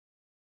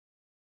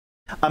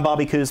I'm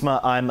Bobby Kuzma.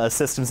 I'm a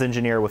systems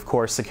engineer with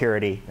Core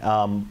Security.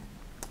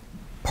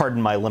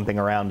 Pardon my limping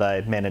around.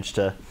 I managed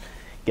to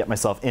get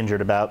myself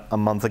injured about a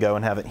month ago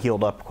and haven't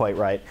healed up quite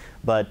right.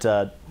 But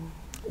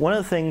one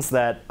of the things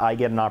that I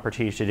get an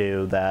opportunity to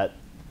do that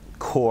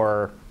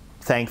Core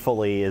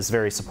thankfully is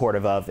very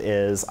supportive of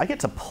is I get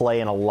to play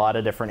in a lot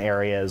of different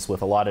areas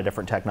with a lot of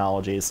different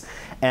technologies.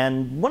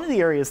 And one of the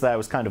areas that I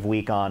was kind of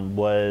weak on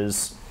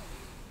was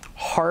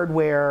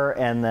hardware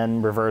and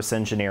then reverse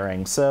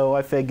engineering. So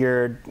I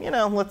figured, you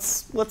know,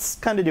 let's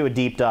kind of do a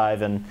deep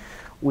dive, and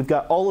we've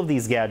got all of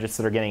these gadgets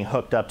that are getting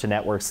hooked up to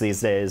networks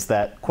these days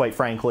that, quite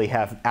frankly,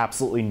 have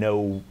absolutely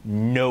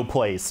no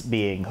place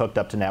being hooked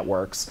up to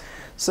networks.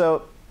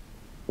 So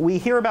we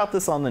hear about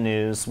this on the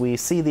news, we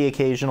see the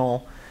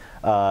occasional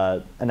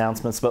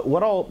announcements, but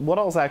what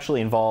all's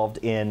actually involved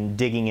in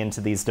digging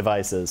into these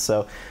devices?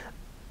 So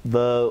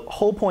the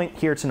whole point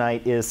here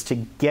tonight is to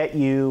get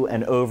you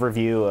an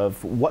overview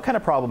of what kind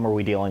of problem are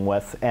we dealing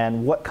with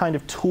and what kind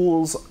of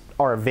tools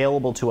are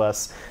available to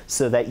us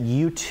so that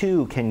you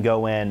too can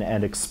go in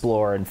and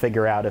explore and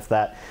figure out if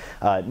that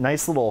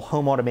nice little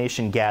home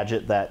automation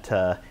gadget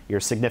that your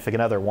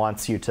significant other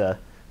wants you to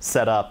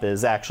set up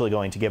is actually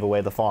going to give away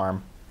the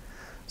farm.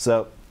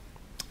 So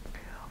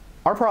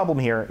our problem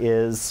here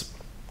is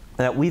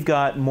that we've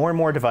got more and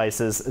more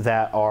devices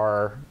that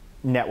are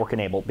network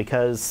enabled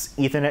because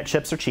Ethernet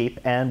chips are cheap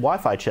and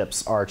Wi-Fi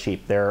chips are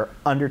cheap. They're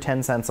under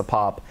 10 cents a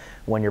pop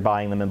when you're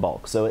buying them in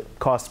bulk. So it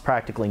costs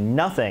practically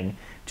nothing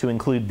to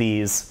include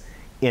these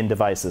in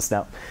devices.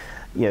 Now,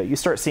 you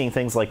start seeing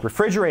things like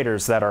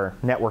refrigerators that are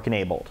network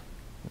enabled.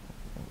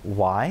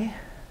 Why?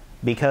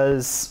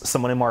 Because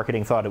someone in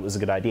marketing thought it was a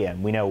good idea.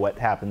 And we know what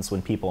happens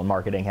when people in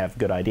marketing have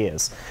good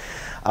ideas.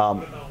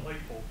 Light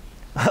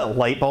bulbs.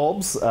 Light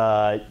bulbs.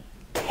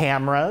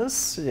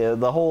 Cameras,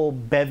 the whole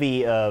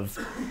bevy of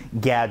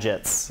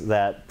gadgets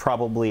that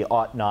probably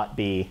ought not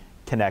be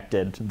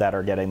connected that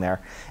are getting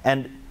there.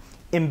 And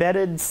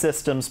embedded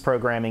systems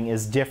programming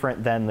is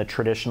different than the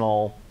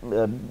traditional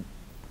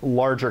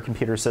larger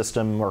computer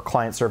system or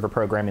client-server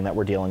programming that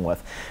we're dealing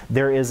with.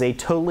 There is a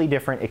totally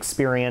different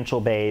experiential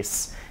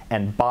base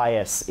and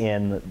bias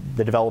in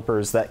the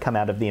developers that come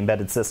out of the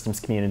embedded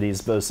systems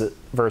communities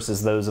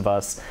versus those of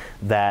us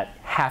that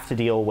have to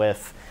deal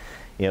with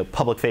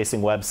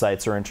public-facing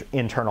websites or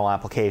internal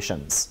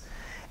applications.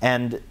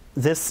 And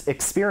this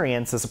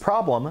experience is a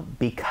problem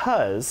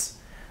because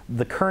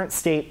the current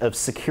state of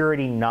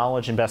security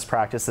knowledge and best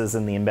practices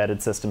in the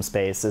embedded system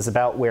space is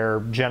about where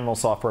general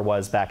software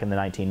was back in the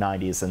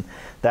 1990s, and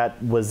that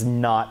was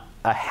not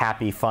a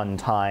happy, fun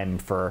time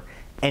for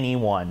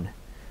anyone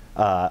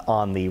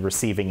on the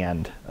receiving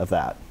end of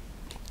that.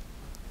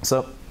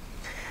 So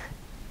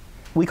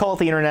we call it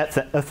the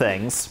Internet of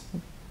Things.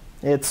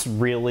 It's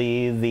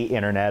really the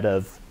internet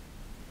of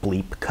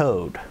bleep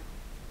code.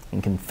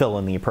 You can fill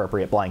in the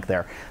appropriate blank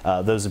there.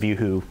 Those of you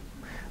who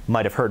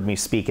might have heard me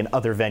speak in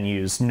other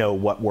venues know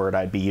what word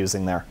I'd be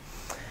using there.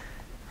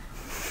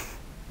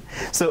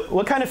 So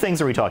what kind of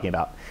things are we talking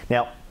about?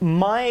 Now,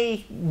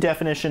 my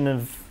definition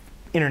of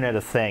Internet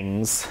of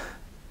Things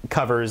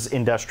covers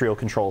industrial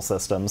control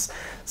systems.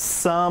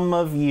 Some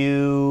of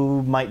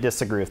you might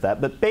disagree with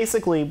that, but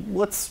basically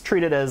let's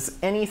treat it as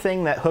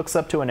anything that hooks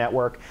up to a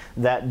network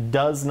that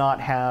does not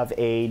have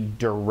a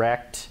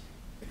direct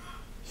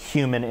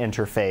human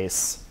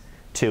interface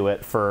to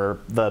it for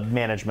the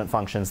management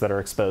functions that are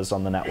exposed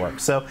on the network.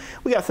 So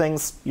we got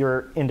things,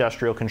 your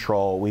industrial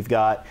control, we've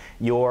got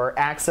your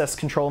access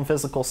control and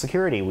physical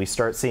security. We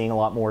start seeing a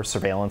lot more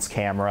surveillance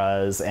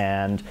cameras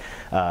and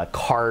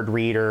card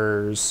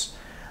readers,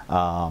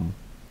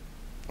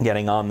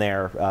 getting on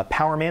there,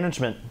 power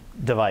management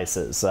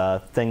devices,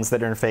 things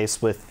that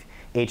interface with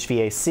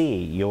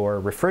HVAC, your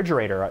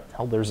refrigerator.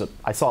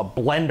 I saw a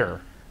blender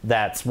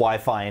that's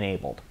Wi-Fi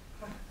enabled.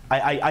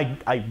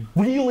 I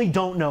really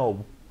don't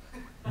know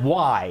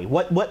why.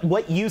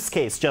 What use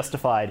case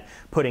justified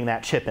putting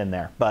that chip in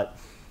there? But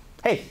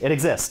hey, it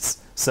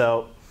exists.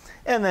 So,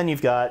 and then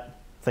you've got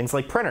things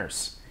like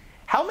printers.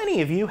 How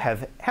many of you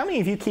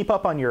keep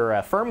up on your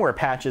firmware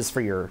patches for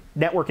your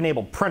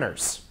network-enabled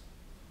printers?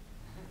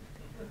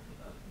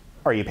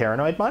 Are you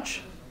paranoid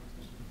much?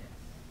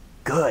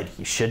 Good,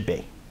 you should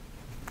be.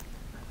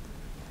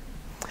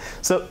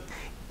 So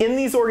in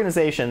these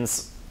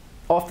organizations,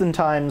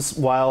 oftentimes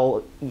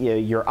while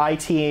your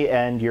IT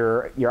and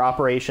your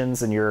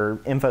operations and your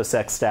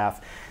infosec staff,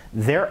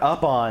 they're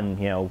up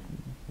on,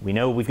 we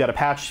know we've got a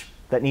patch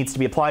that needs to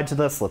be applied to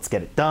this, let's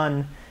get it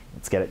done,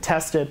 let's get it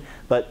tested.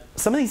 But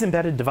some of these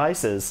embedded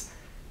devices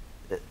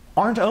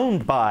aren't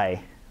owned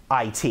by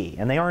IT,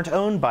 and they aren't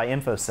owned by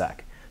infosec.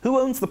 Who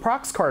owns the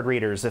prox card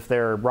readers if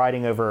they're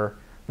riding over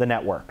the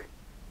network?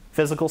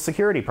 Physical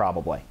security,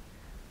 probably.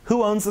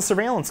 Who owns the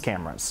surveillance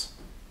cameras?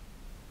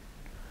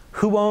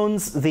 Who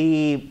owns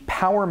the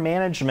power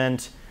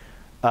management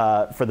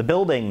for the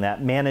building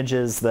that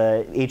manages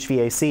the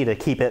HVAC to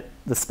keep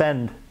the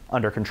spend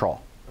under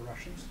control? The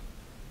Russians?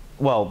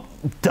 Well,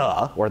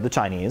 duh, or the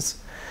Chinese.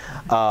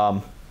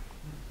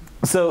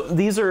 So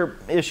these are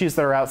issues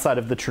that are outside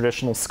of the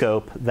traditional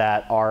scope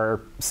that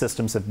our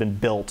systems have been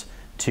built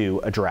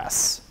to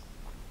address.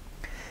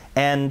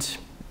 And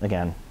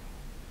again,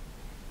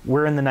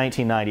 we're in the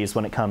 1990s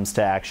when it comes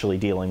to actually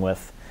dealing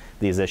with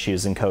these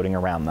issues and coding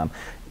around them.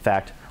 In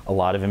fact, a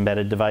lot of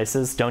embedded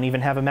devices don't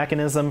even have a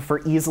mechanism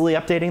for easily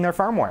updating their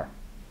firmware.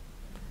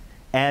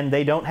 And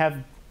they don't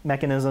have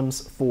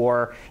mechanisms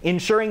for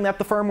ensuring that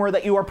the firmware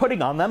that you are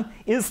putting on them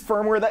is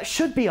firmware that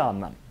should be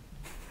on them.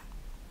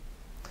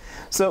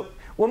 So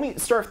when we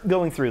start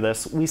going through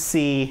this, we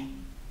see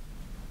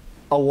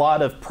a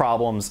lot of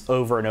problems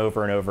over and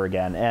over and over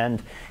again.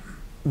 And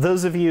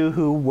those of you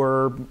who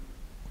were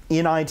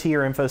in IT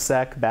or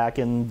infosec back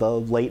in the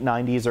late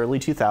 90s, early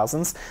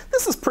 2000s,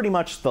 this is pretty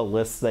much the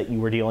list that you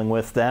were dealing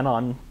with then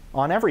on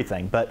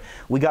everything. But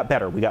we got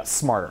better, we got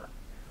smarter.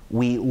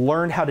 We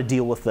learned how to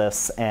deal with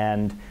this,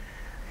 and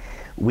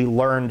we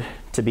learned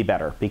to be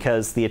better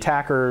because the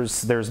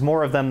attackers, there's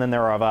more of them than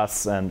there are of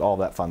us and all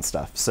that fun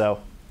stuff.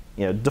 So,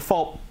 you know,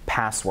 default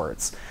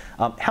passwords.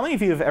 How many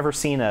of you have ever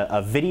seen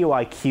a video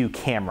IQ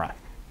camera?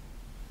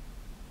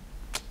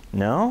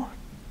 No?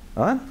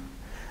 What?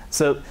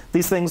 So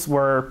these things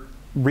were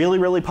really,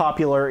 really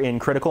popular in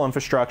critical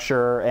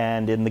infrastructure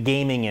and in the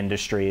gaming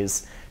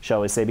industries,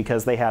 shall we say,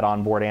 because they had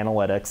onboard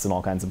analytics and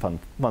all kinds of fun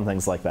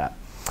things like that.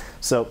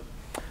 So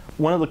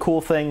one of the cool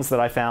things that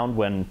I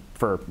found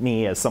for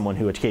me as someone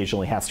who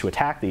occasionally has to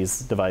attack these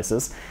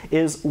devices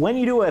is when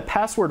you do a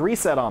password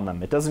reset on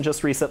them, it doesn't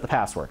just reset the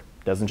password.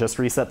 It doesn't just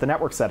reset the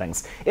network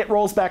settings. It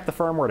rolls back the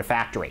firmware to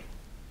factory.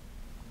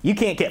 You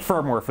can't get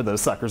firmware for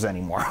those suckers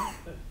anymore.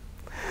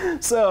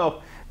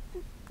 So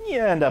you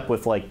end up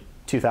with like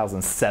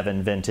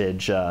 2007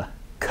 vintage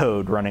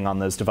code running on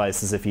those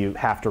devices if you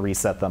have to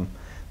reset them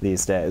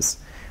these days.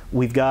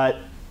 We've got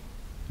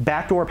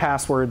backdoor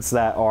passwords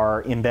that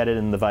are embedded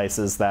in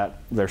devices that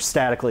they're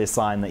statically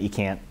assigned that you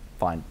can't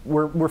find.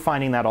 We're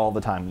finding that all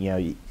the time. You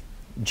know,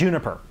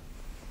 Juniper,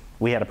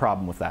 we had a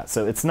problem with that.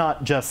 So it's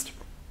not just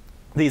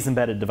these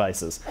embedded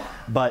devices,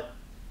 but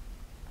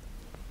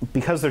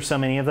because there's so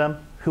many of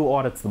them, who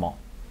audits them all?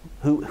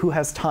 Who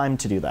has time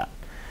to do that?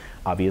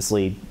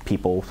 Obviously,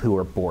 people who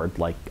are bored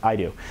like I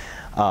do.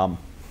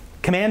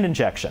 Command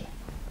injection.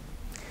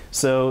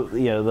 So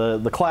you know,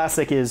 the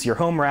classic is your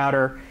home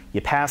router, you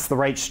pass the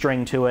right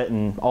string to it,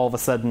 and all of a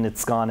sudden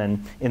it's gone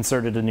and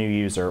inserted a new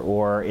user,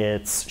 or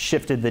it's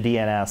shifted the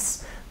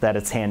DNS that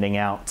it's handing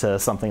out to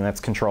something that's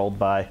controlled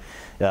by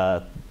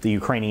the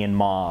Ukrainian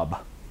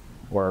mob,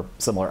 or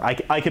similar.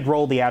 I could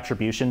roll the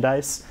attribution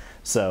dice,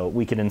 so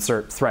we could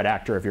insert threat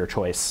actor of your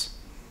choice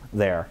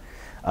there.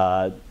 You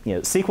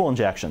know, SQL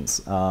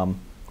injections. And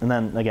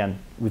then again,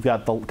 we've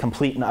got the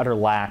complete and utter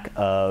lack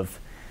of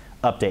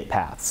update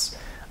paths.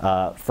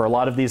 For a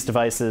lot of these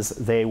devices,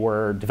 they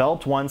were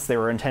developed once, they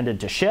were intended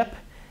to ship,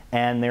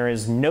 and there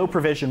is no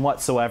provision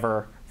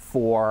whatsoever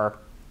for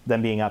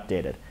them being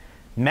updated.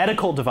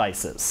 Medical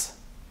devices.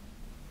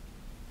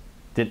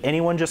 Did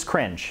anyone just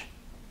cringe?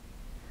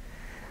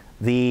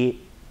 The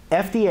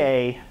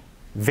FDA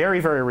very,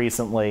 very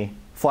recently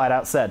flat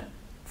out said,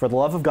 for the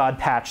love of God,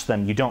 patch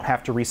them. You don't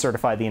have to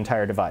recertify the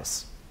entire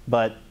device.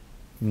 But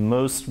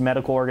most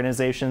medical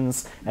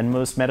organizations and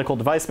most medical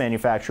device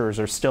manufacturers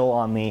are still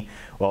on the,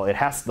 well,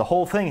 the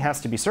whole thing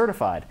has to be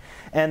certified.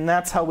 And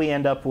that's how we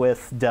end up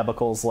with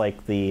debacles like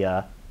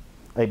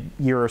a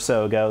year or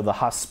so ago, the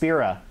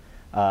Hospira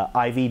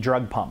IV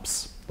drug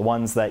pumps, the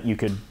ones that you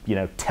could, you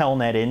know,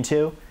 telnet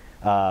into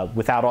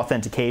without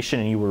authentication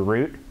and you were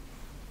root,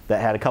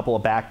 that had a couple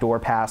of backdoor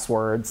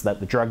passwords that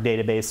the drug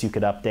database you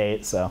could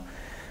update. So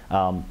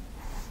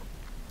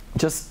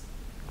just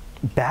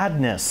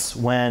badness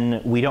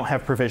when we don't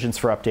have provisions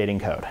for updating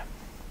code.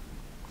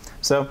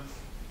 So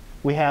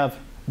we have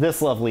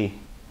this lovely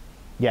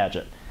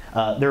gadget.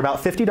 They're about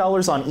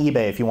 $50 on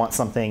eBay if you want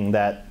something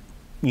that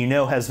you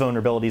know has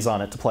vulnerabilities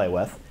on it to play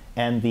with.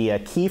 And the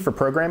key for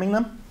programming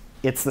them,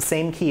 it's the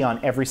same key on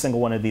every single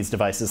one of these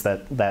devices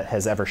that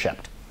has ever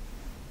shipped.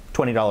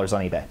 $20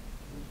 on eBay.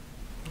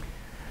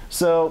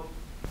 So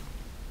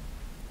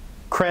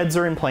creds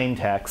are in plain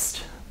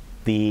text.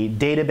 The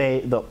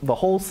database, the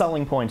whole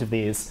selling point of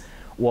these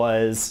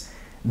was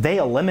they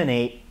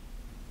eliminate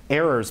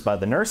errors by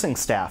the nursing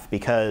staff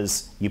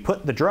because you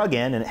put the drug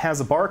in and it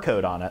has a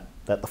barcode on it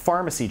that the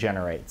pharmacy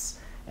generates.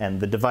 And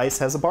the device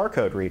has a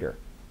barcode reader.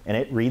 And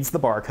it reads the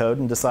barcode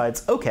and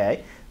decides,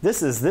 okay,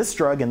 this is this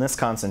drug in this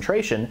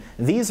concentration.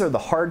 These are the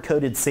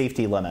hard-coded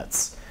safety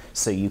limits.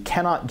 So you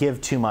cannot give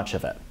too much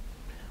of it.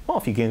 Well,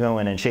 if you can go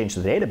in and change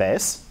the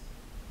database,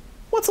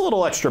 what's a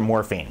little extra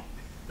morphine?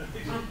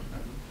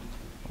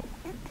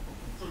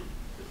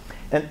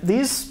 And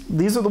these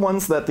are the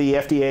ones that the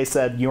FDA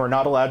said you are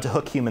not allowed to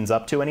hook humans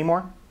up to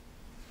anymore.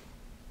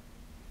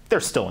 They're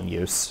still in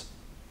use.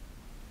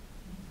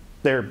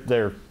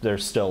 They're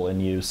still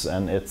in use,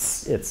 and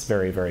it's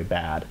very, very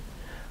bad.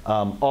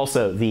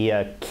 Also,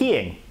 the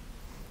keying.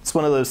 It's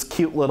one of those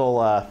cute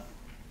little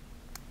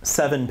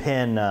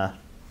 7-pin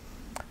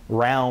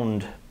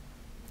round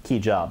key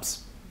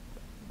jobs.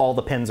 All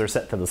the pins are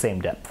set to the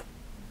same depth.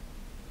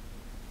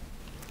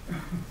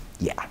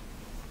 Yeah.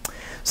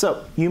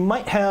 So you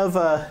might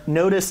have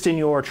noticed in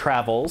your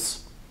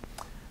travels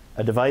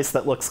a device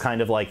that looks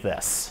kind of like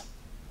this.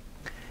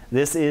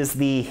 This is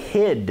the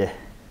HID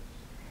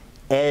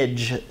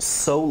Edge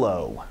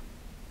Solo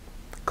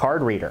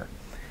card reader.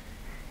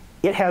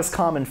 It has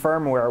common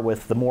firmware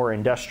with the more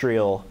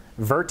industrial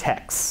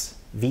Vertex,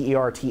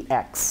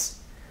 VERTX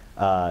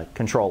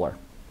controller.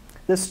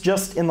 This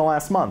just in the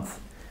last month.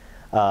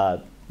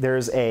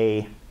 There's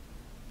a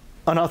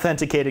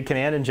unauthenticated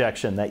command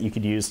injection that you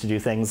could use to do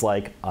things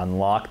like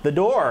unlock the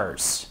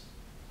doors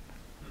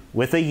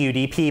with a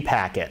UDP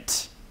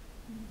packet.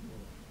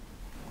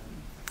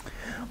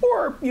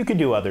 Or you could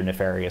do other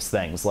nefarious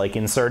things, like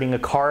inserting a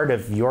card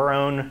of your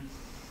own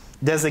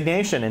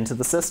designation into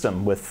the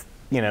system with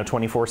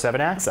 24/7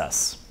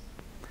 access.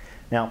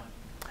 Now,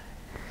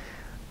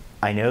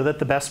 I know that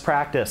the best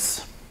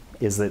practice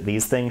is that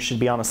these things should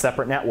be on a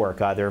separate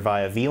network, either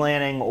via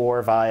VLANing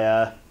or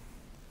via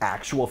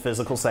actual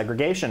physical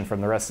segregation from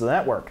the rest of the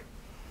network.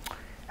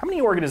 How many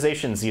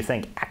organizations do you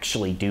think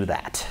actually do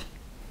that?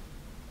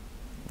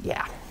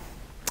 Yeah.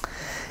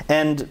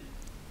 And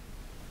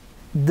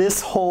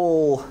this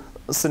whole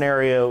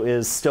scenario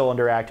is still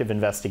under active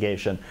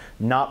investigation.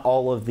 Not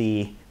all of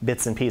the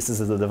bits and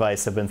pieces of the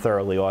device have been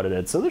thoroughly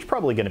audited, so there's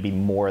probably going to be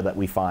more that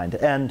we find.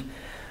 And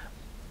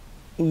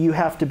you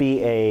have to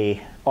be an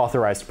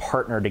authorized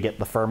partner to get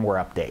the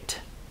firmware update.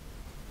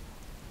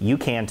 You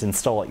can't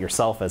install it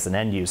yourself as an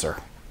end user.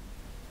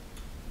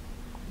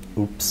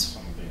 Oops.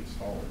 Some of the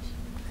installers.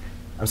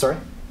 I'm sorry?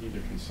 Neither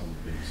can some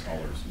of the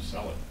installers who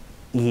sell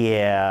it.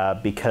 Yeah,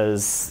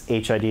 because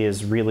HID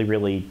is really,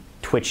 really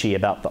twitchy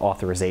about the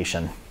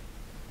authorization.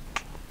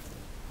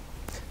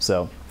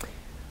 So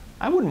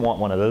I wouldn't want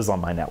one of those on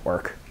my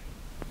network.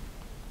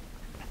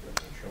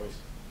 No choice.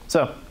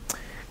 So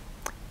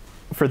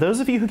for those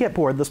of you who get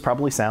bored, this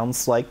probably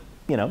sounds like,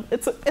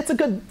 it's a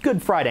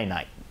good Friday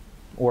night,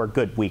 or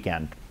good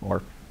weekend,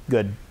 or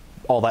good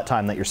all that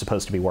time that you're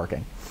supposed to be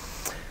working.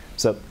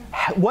 So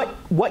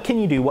what can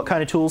you do? What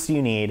kind of tools do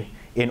you need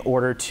in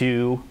order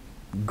to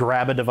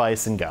grab a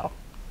device and go?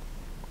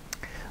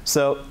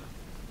 So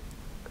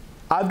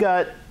I've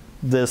got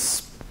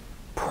this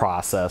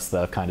process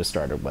that I've kind of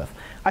started with.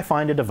 I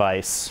find a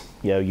device,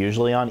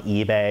 usually on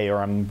eBay,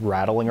 or I'm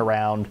rattling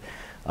around.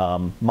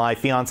 My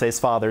fiance's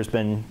father's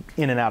been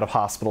in and out of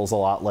hospitals a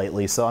lot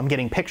lately, so I'm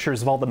getting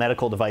pictures of all the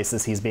medical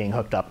devices he's being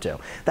hooked up to.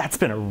 That's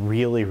been a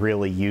really,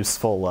 really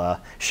useful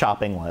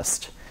shopping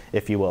list,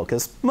 if you will,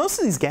 because most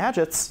of these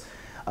gadgets,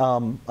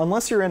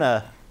 unless you're in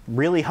a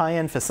really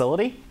high-end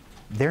facility,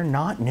 they're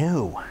not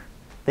new.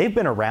 They've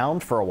been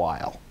around for a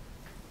while.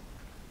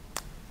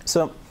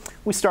 So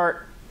we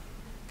start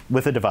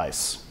with a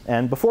device.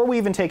 And before we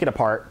even take it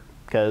apart,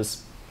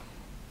 because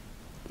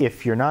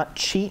if you're not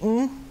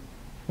cheating,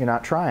 you're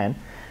not trying,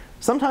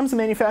 sometimes the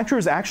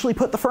manufacturers actually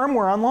put the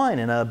firmware online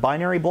in a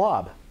binary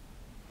blob.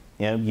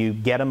 You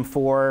get them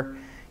for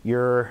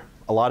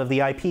a lot of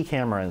the IP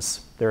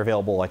cameras, they're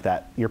available like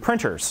that. Your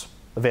printers,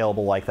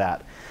 available like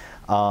that.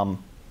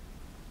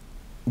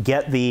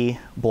 Get the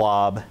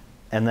blob,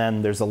 and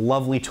then there's a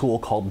lovely tool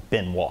called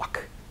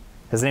binwalk.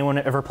 Has anyone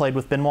ever played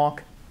with binwalk?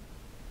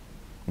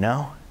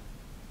 No?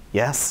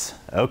 Yes?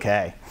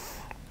 Okay.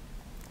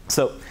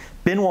 So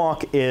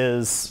binwalk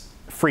is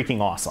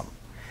freaking awesome.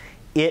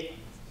 It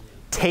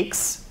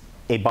takes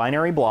a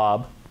binary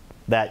blob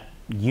that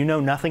you know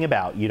nothing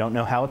about. You don't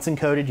know how it's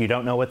encoded. You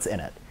don't know what's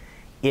in it.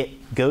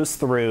 It goes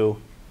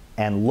through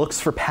and looks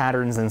for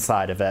patterns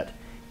inside of it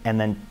and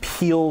then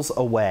peels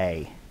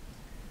away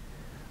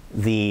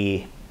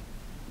the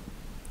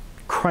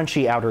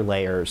crunchy outer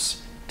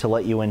layers to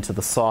let you into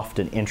the soft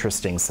and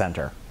interesting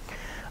center.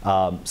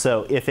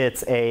 So if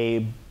it's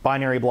a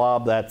binary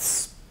blob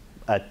that's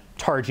a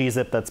tar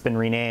gzip that's been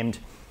renamed,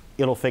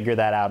 it'll figure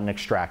that out and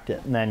extract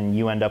it. And then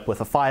you end up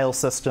with a file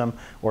system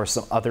or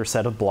some other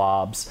set of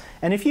blobs.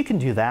 And if you can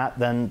do that,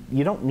 then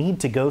you don't need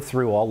to go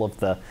through all of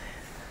the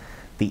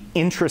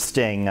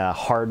interesting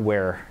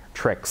hardware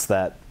tricks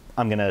that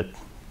I'm going to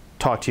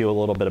talk to you a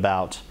little bit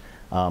about.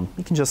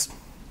 You can just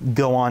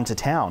go on to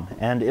town,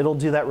 and it'll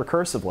do that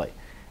recursively.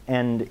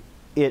 And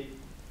it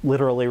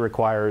literally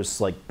requires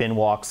like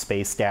binwalk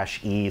space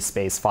 -e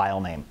space file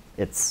name.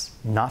 It's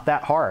not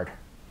that hard.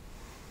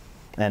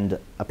 And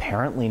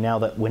apparently now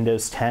that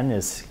Windows 10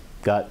 has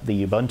got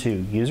the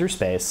Ubuntu user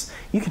space,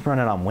 you can run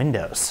it on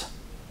Windows.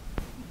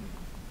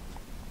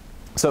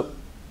 So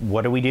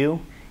what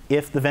do?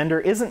 If the vendor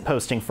isn't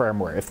posting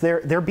firmware, if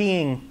they're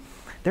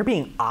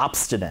being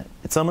obstinate,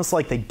 it's almost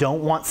like they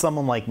don't want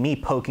someone like me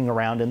poking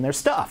around in their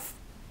stuff.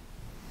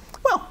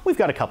 Well, we've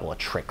got a couple of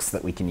tricks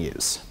that we can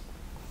use.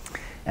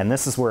 And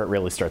this is where it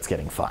really starts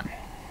getting fun.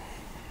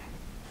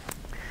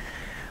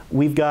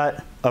 We've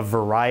got a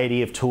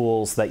variety of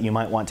tools that you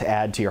might want to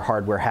add to your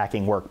hardware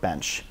hacking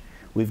workbench.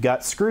 We've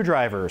got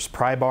screwdrivers,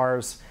 pry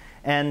bars,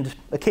 and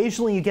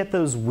occasionally you get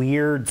those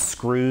weird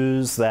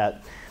screws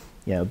that,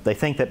 they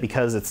think that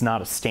because it's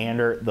not a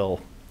standard, they'll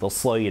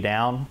slow you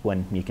down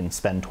when you can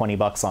spend 20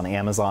 bucks on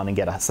Amazon and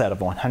get a set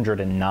of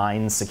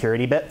 109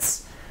 security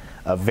bits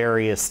of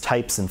various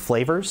types and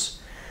flavors.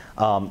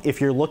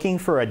 If you're looking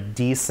for a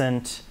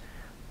decent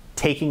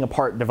taking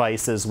apart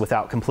devices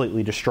without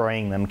completely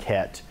destroying them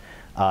kit,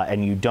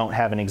 and you don't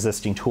have an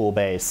existing tool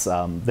base,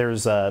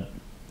 there's a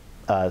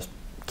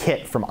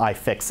kit from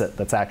iFixit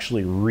that's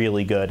actually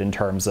really good in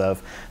terms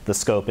of the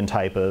scope and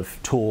type of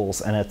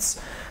tools, and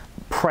it's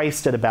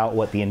priced at about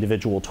what the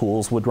individual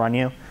tools would run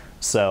you.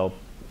 So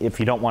if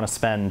you don't want to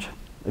spend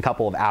a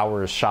couple of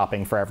hours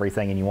shopping for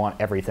everything and you want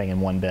everything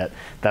in one bit,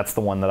 that's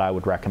the one that I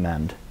would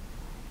recommend.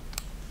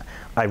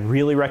 I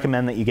really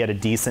recommend that you get a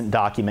decent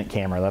document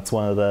camera. That's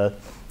one of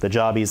the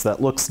jobbies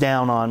that looks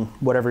down on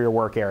whatever your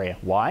work area.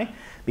 Why?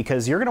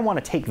 Because you're going to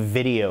want to take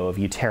video of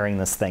you tearing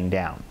this thing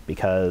down,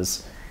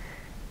 because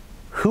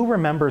who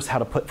remembers how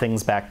to put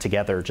things back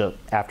together just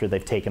after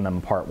they've taken them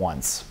apart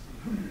once?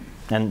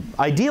 And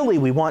ideally,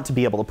 we want to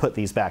be able to put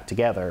these back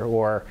together,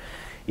 or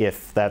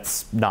if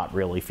that's not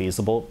really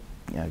feasible,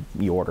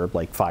 you order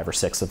like 5 or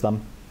 6 of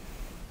them.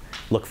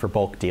 Look for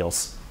bulk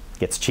deals. It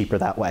gets cheaper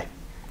that way.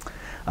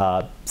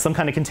 Some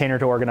kind of container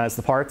to organize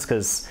the parts,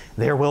 because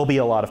there will be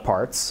a lot of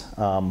parts.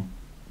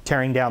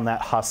 Tearing down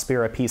that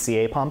Hospira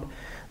PCA pump,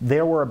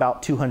 there were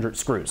about 200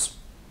 screws.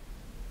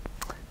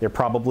 There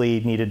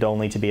probably needed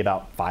only to be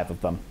about 5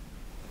 of them.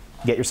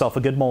 Get yourself a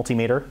good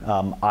multimeter.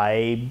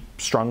 I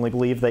strongly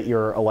believe that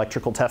your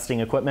electrical testing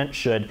equipment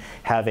should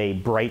have a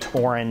bright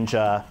orange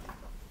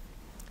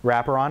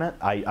wrapper on it.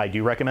 I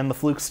do recommend the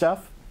Fluke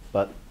stuff,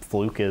 but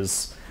Fluke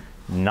is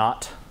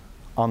not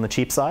on the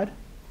cheap side.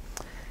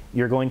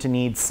 You're going to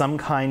need some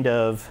kind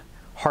of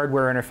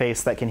hardware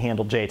interface that can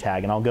handle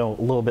JTAG, and I'll go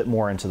a little bit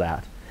more into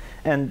that.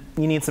 And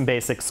you need some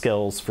basic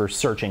skills for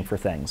searching for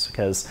things,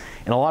 because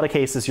in a lot of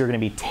cases you're going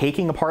to be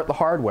taking apart the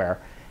hardware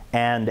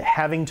and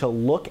having to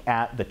look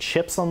at the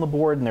chips on the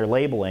board and their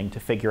labeling to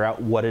figure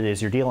out what it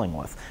is you're dealing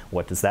with.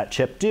 What does that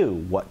chip do?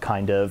 What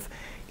kind of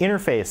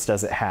interface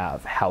does it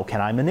have? How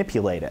can I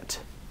manipulate it?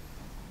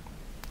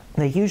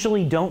 They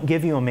usually don't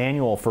give you a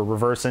manual for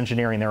reverse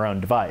engineering their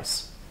own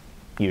device,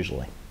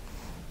 usually.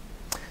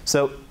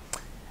 So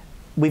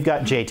we've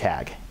got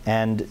JTAG,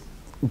 and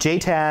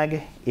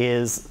JTAG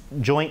is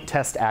Joint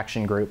Test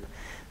Action Group.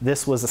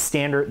 This was a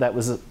standard that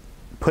was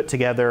put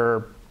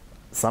together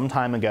some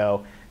time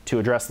ago to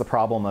address the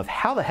problem of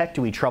how the heck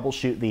do we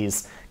troubleshoot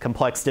these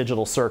complex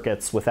digital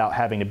circuits without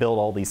having to build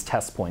all these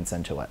test points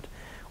into it,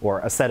 or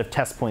a set of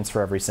test points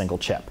for every single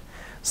chip.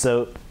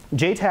 So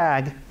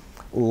JTAG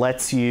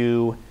lets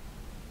you,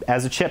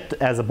 as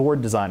a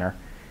board designer,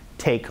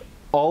 take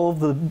all of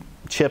the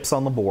chips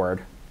on the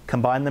board,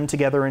 combine them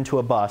together into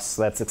a bus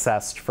that's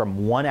accessed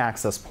from one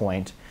access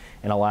point,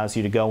 and allows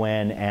you to go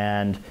in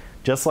and,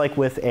 just like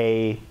with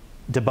a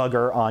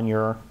debugger on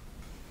your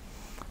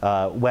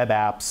web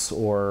apps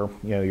or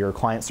your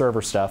client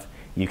server stuff,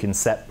 you can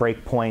set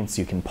breakpoints,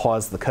 you can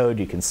pause the code,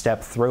 you can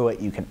step through it,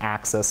 you can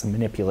access and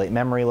manipulate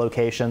memory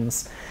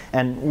locations,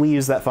 and we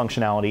use that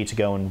functionality to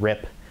go and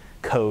rip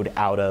code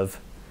out of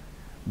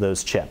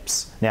those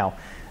chips. Now,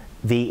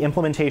 the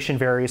implementation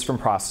varies from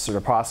processor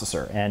to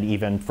processor, and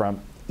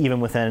even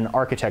within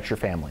architecture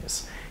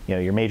families.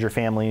 Your major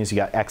families, you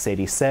got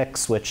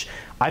x86, which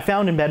I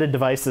found embedded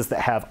devices that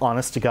have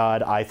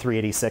honest-to-God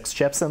i386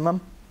 chips in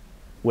them,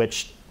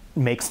 which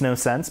makes no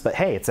sense, but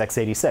hey, it's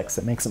x86.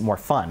 It makes it more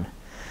fun.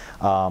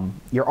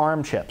 Your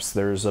ARM chips,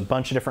 there's a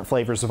bunch of different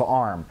flavors of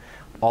ARM,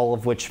 all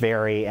of which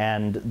vary,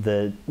 and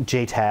the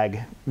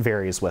JTAG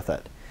varies with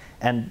it.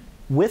 And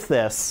with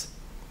this,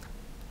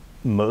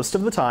 most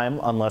of the time,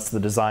 unless the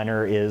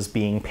designer is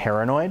being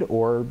paranoid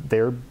or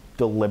they're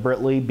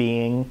deliberately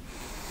being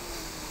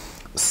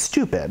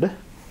stupid,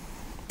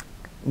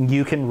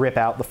 you can rip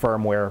out the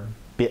firmware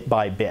bit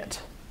by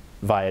bit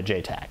via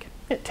JTAG.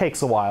 It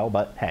takes a while,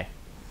 but hey.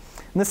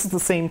 And this is the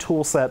same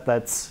tool set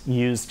that's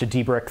used to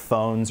debrick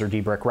phones or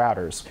debrick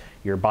routers.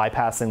 You're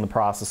bypassing the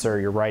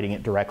processor, you're writing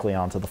it directly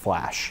onto the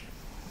flash.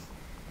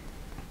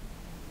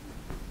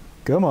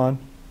 Come on.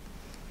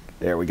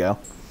 There we go.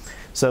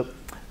 So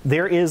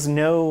there is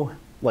no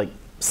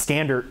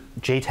standard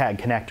JTAG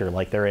connector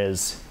like there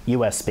is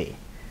USB.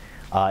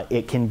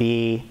 It can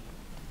be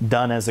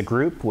done as a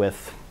group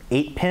with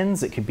 8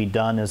 pins. It could be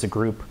done as a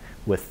group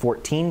with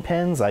 14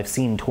 pins. I've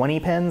seen 20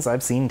 pins.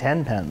 I've seen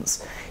 10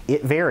 pins.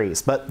 It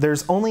varies, but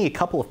there's only a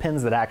couple of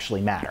pins that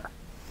actually matter.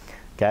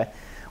 Okay?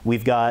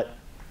 We've got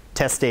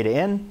test data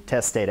in,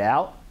 test data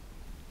out,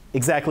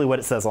 exactly what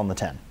it says on the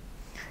tin.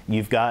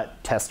 You've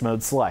got test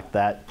mode select.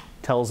 That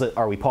tells it,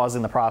 are we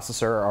pausing the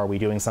processor? Are we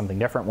doing something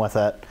different with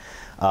it?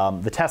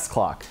 The test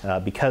clock,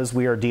 because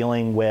we are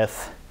dealing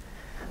with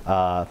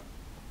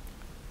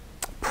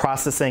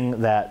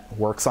processing that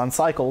works on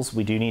cycles,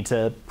 we do need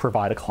to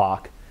provide a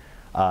clock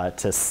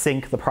to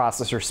sync the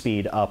processor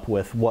speed up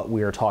with what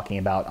we are talking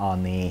about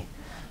on the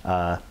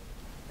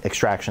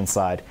extraction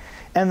side.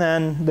 And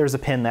then there's a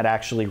pin that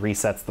actually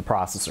resets the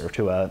processor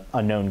to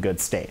a known good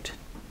state.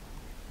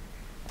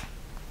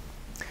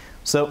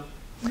 So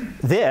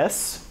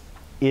this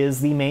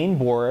is the main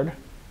board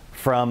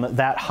from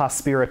that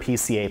Hospira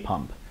PCA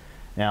pump.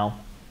 Now,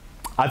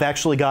 I've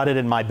actually got it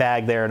in my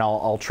bag there, and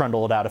I'll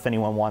trundle it out if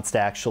anyone wants to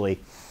actually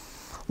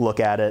look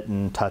at it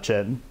and touch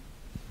it.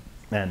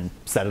 and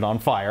set it on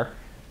fire.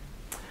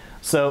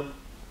 So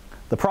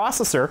the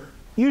processor,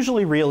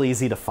 usually real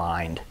easy to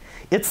find.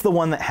 It's the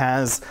one that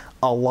has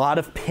a lot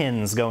of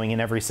pins going in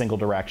every single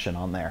direction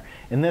on there.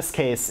 In this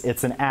case,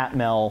 it's an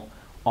Atmel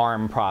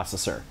ARM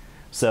processor.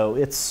 So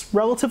it's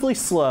relatively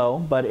slow,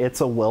 but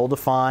it's a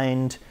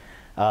well-defined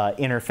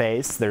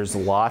interface. There's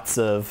lots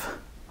of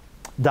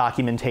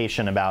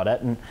documentation about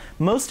it. And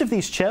most of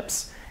these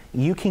chips,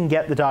 you can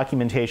get the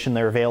documentation.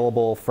 They're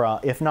available from,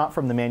 if not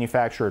from the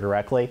manufacturer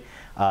directly,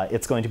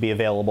 it's going to be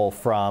available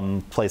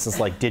from places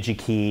like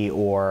DigiKey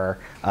or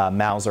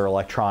Mauser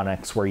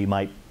Electronics, where you'd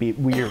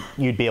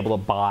be able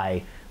to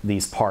buy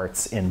these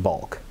parts in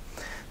bulk.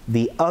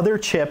 The other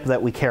chip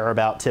that we care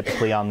about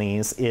typically on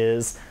these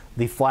is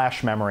the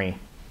flash memory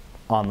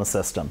on the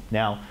system.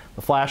 Now,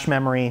 the flash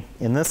memory,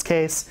 in this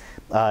case,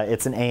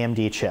 it's an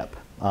AMD chip.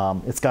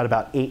 It's got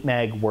about 8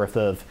 meg worth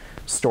of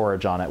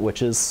storage on it,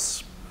 which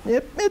is,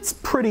 it's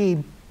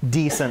pretty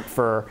decent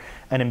for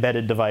an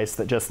embedded device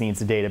that just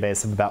needs a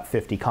database of about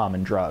 50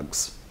 common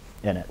drugs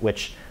in it,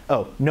 which,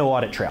 oh, no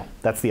audit trail.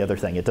 That's the other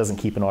thing. It doesn't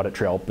keep an audit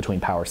trail between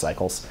power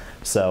cycles.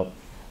 So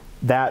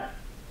that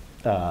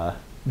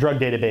drug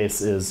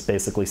database is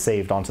basically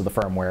saved onto the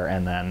firmware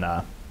and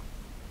then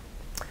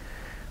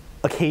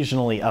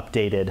occasionally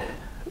updated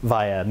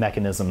via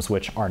mechanisms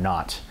which are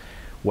not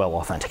well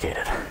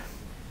authenticated.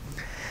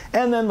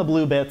 And then the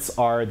blue bits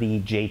are the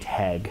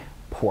JTAG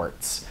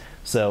ports.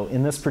 So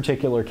in this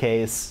particular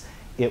case,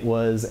 it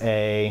was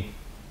a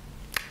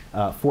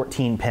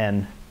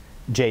 14-pin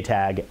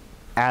JTAG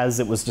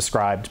as it was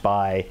described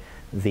by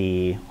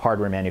the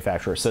hardware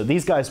manufacturer. So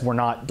these guys were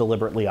not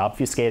deliberately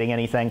obfuscating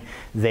anything.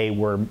 They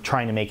were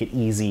trying to make it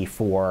easy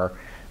for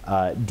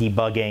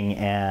debugging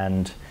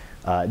and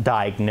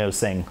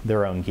diagnosing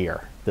their own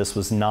gear. This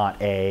was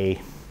not a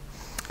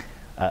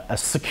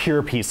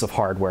secure piece of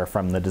hardware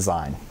from the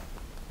design.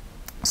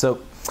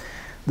 So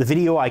the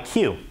video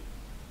IQ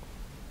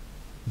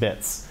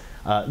bits.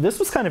 This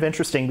was kind of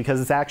interesting because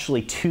it's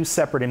actually 2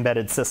 separate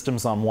embedded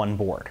systems on one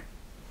board.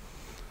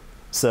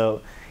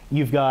 So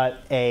you've got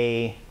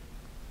a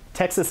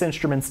Texas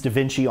Instruments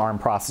DaVinci ARM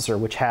processor,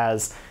 which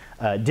has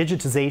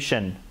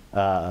digitization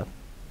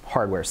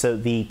hardware. So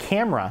the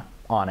camera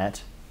on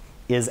it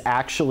is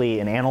actually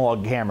an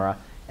analog camera,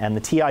 and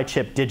the TI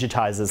chip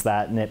digitizes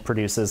that, and it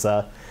produces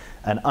an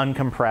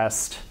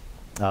uncompressed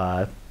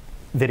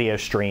video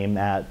stream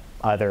at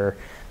either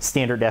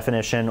standard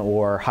definition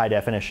or high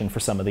definition for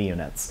some of the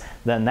units.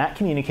 Then that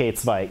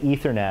communicates via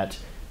Ethernet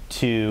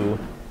to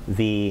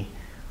the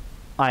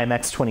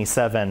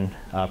IMX27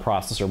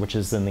 processor, which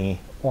is in the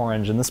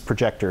orange, and this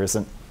projector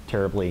isn't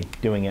terribly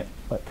doing it,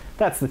 but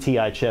that's the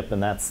TI chip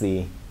and that's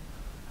the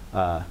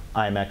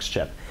IMX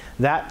chip.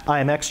 That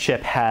IMX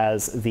chip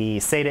has the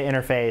SATA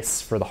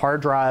interface for the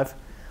hard drive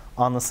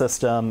on the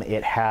system.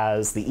 It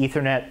has the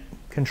Ethernet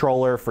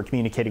controller for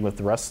communicating with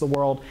the rest of the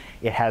world.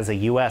 It has a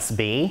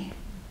USB.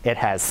 It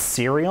has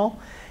serial,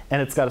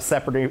 and it's got a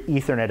separate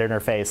Ethernet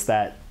interface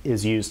that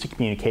is used to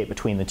communicate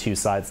between the 2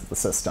 sides of the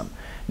system.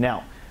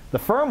 Now, the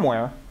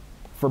firmware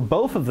for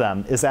both of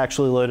them is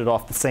actually loaded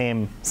off the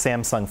same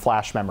Samsung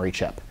flash memory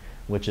chip,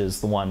 which is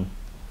the one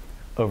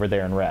over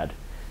there in red.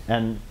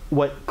 And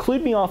what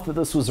clued me off that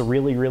this was a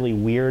really, really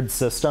weird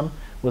system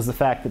was the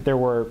fact that there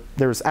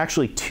was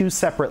actually 2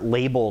 separate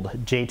labeled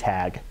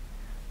JTAG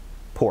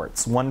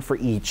ports, one for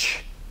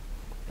each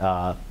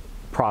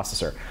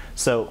processor.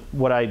 So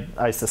what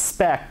I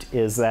suspect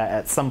is that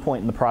at some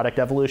point in the product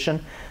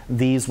evolution,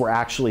 these were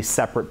actually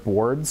separate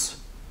boards.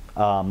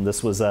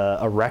 This was a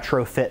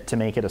retrofit to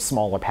make it a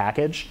smaller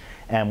package,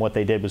 and what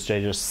they did was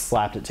they just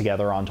slapped it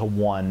together onto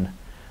one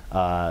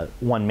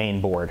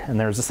main board. And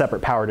there's a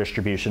separate power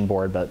distribution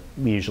board, but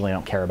we usually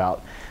don't care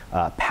about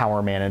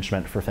power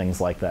management for things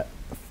like that,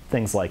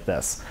 things like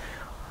this.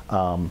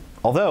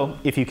 Although,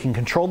 if you can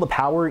control the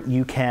power,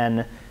 you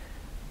can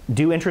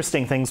do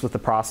interesting things with the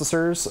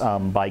processors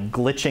by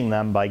glitching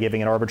them, by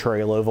giving it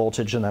arbitrary low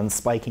voltage and then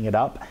spiking it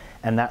up,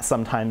 and that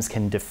sometimes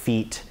can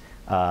defeat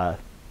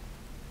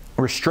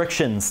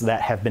restrictions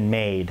that have been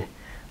made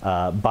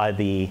by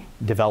the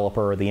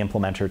developer or the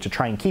implementer to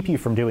try and keep you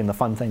from doing the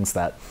fun things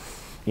that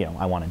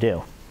I want to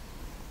do.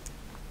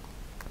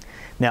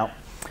 Now,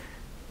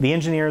 the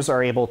engineers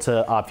are able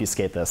to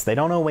obfuscate this. They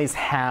don't always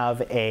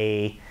have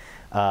a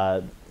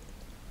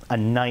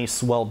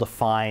nice,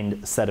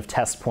 well-defined set of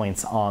test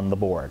points on the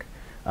board.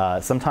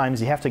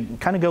 Sometimes you have to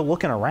kind of go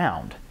looking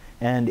around,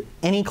 and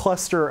any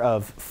cluster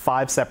of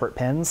 5 separate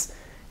pins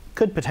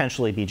could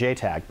potentially be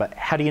JTAG, but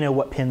how do you know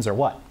what pins are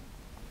what?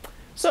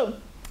 So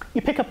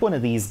you pick up one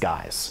of these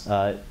guys.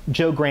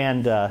 Joe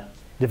Grand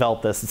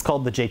developed this. It's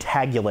called the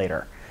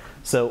JTAGulator.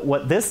 So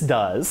what this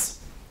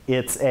does,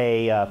 it's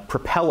a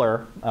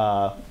propeller,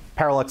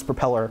 parallax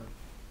propeller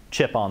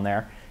chip on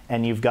there,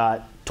 and you've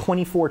got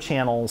 24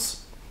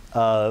 channels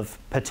of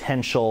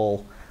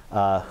potential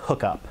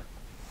hookup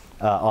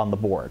on the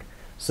board.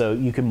 So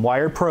you can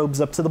wire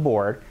probes up to the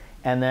board,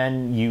 and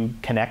then you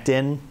connect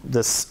in,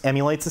 this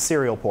emulates a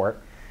serial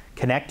port,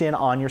 connect in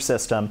on your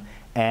system,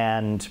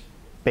 and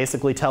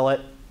basically tell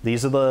it,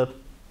 these are the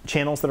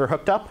channels that are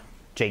hooked up,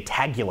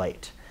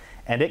 JTagulate.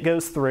 And it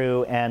goes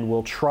through and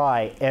will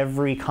try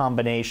every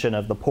combination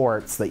of the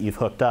ports that you've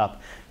hooked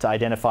up to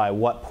identify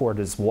what port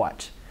is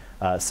what,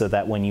 so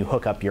that when you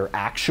hook up your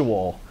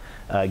actual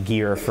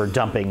gear for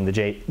dumping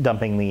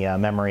the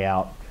memory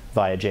out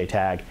via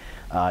JTag,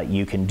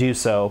 you can do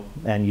so,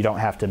 and you don't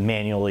have to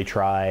manually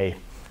try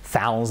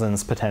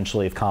thousands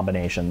potentially of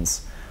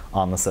combinations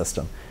on the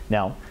system.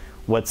 Now,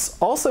 what's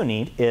also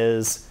neat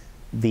is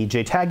the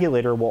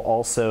JTagulator will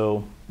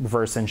also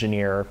reverse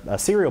engineer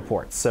serial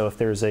ports. So if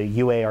there's a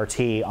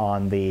UART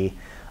on the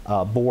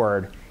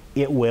board,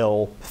 it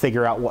will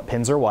figure out what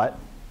pins are what,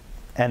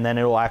 and then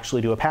it will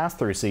actually do a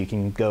pass-through so you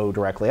can go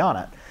directly on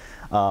it.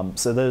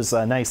 So those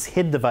nice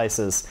HID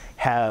devices,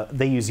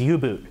 they use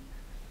U-boot,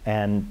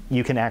 and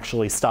you can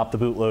actually stop the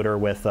bootloader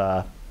with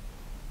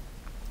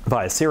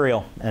via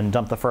serial and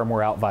dump the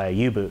firmware out via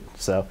U-boot.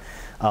 So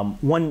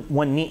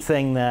one neat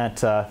thing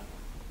that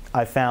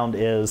I found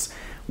is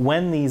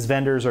when these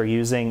vendors are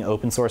using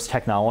open source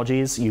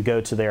technologies, you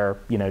go to their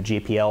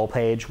GPL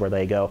page where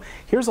they go,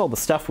 here's all the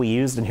stuff we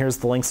used and here's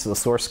the links to the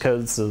source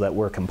code so that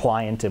we're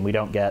compliant and we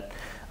don't get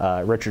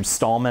Richard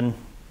Stallman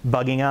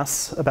bugging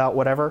us about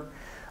whatever.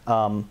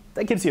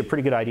 That gives you a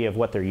pretty good idea of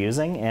what they're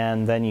using,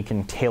 and then you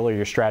can tailor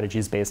your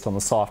strategies based on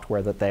the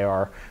software that they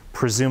are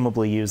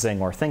presumably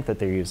using or think that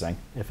they're using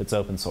if it's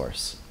open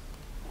source.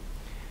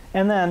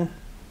 And then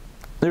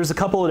there's a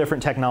couple of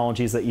different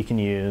technologies that you can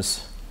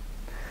use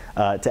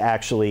to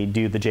actually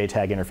do the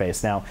JTag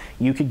interface. Now,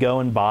 you could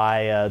go and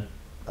buy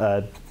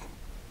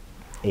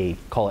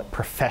call it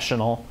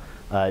professional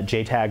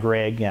JTag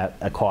rig at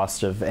a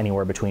cost of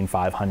anywhere between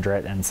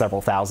 $500 and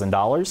several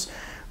 $1,000s,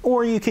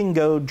 or you can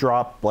go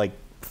drop like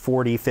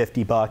 40,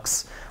 50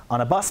 bucks on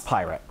a bus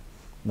pirate.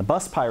 And the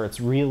bus pirate's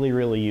really,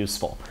 really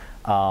useful.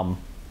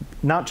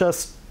 Not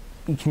just,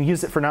 you can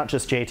use it for not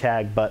just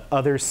JTag, but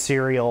other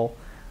serial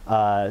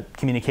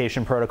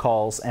communication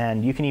protocols,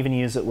 and you can even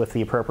use it with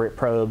the appropriate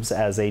probes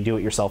as a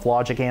do-it-yourself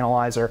logic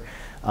analyzer.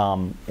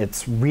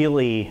 It's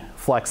really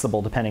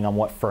flexible depending on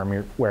what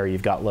firmware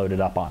you've got loaded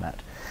up on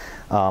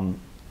it.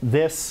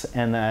 This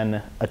and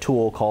then a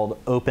tool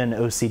called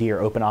OpenOCD or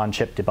Open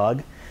On-Chip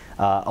Debug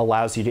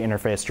allows you to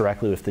interface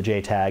directly with the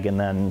JTag and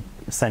then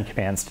send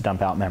commands to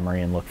dump out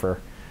memory and look for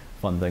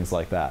fun things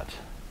like that.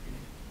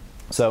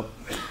 So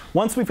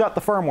once we've got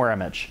the firmware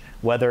image,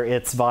 whether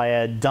it's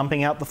via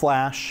dumping out the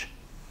flash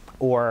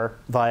or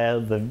via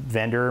the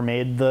vendor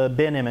made the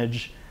bin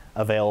image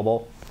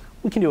available,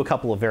 we can do a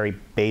couple of very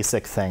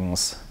basic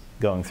things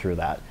going through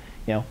that.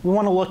 We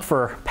want to look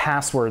for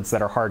passwords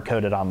that are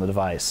hard-coded on the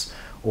device,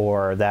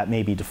 or that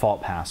may be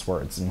default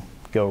passwords, and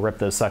go rip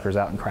those suckers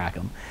out and crack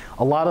them.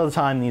 A lot of the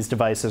time these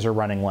devices are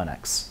running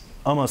Linux.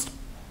 Almost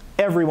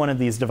every one of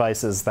these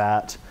devices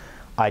that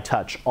I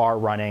touch are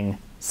running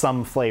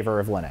some flavor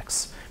of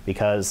Linux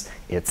because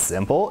it's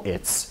simple,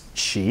 it's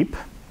cheap,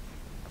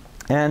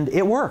 and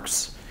it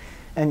works.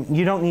 And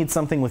you don't need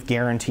something with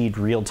guaranteed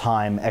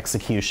real-time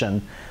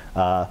execution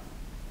on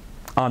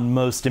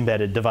most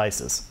embedded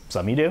devices.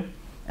 Some you do,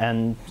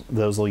 and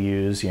those will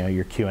use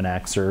your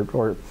QNX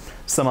or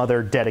some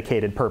other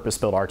dedicated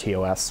purpose-built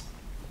RTOS.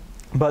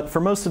 But for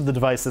most of the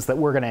devices that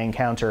we're going to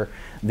encounter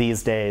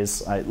these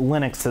days,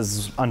 Linux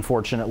has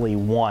unfortunately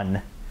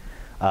won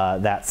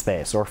that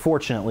space, or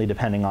fortunately,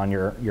 depending on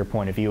your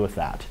point of view with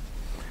that.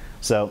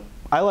 So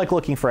I like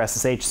looking for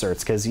SSH certs,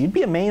 because you'd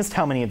be amazed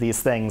how many of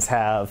these things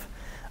have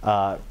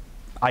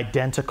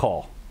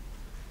identical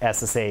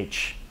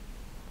SSH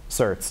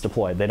certs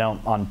deployed. They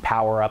don't, on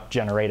power up,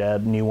 generate a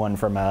new one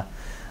from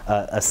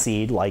a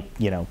seed like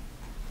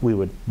we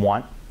would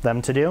want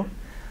them to do.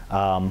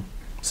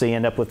 So you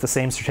end up with the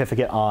same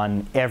certificate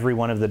on every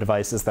one of the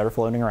devices that are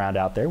floating around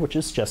out there, which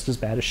is just as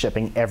bad as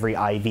shipping every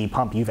IV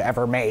pump you've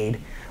ever made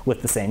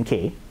with the same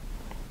key.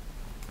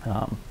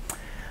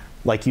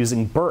 Like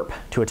using burp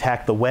to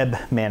attack the web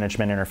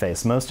management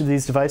interface. Most of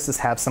these devices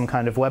have some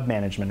kind of web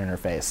management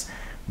interface.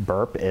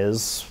 Burp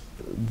is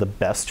the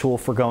best tool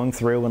for going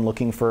through and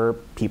looking for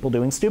people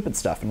doing stupid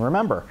stuff. And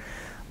remember,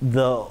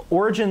 the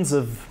origins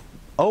of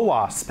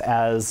OWASP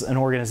as an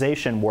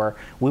organization where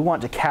we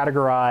want to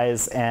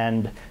categorize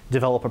and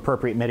develop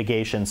appropriate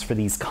mitigations for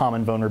these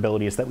common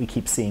vulnerabilities that we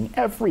keep seeing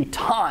every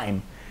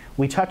time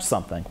we touch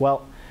something.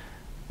 Well,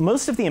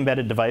 most of the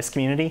embedded device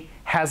community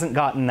hasn't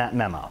gotten that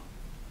memo.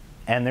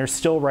 And they're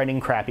still writing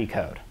crappy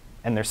code.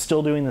 And they're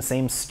still doing the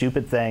same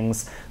stupid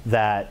things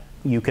that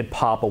you could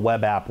pop a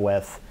web app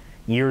with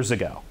years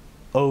ago,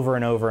 over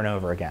and over and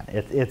over again.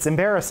 It's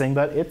embarrassing,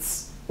 but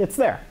it's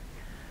there.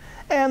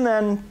 And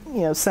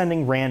then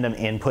sending random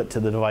input to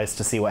the device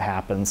to see what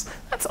happens.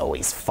 That's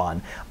always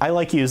fun. I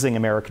like using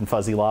American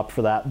Fuzzy Lop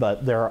for that,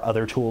 but there are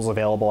other tools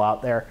available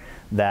out there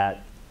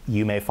that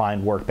you may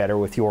find work better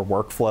with your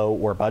workflow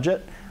or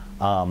budget.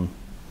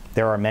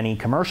 There are many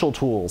commercial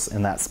tools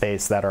in that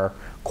space that are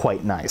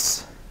quite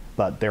nice,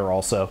 but they're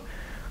also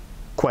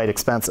quite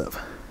expensive.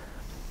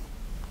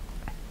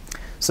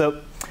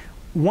 So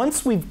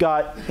once we've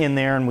got in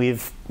there and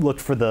we've looked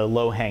for the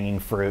low-hanging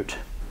fruit,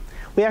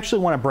 we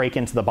actually want to break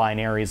into the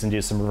binaries and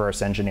do some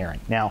reverse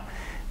engineering. Now,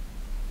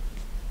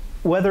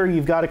 whether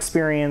you've got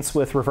experience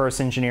with reverse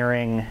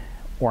engineering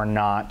or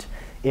not,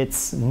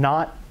 it's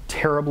not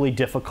terribly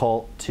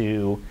difficult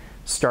to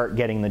start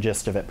getting the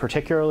gist of it,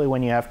 particularly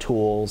when you have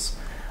tools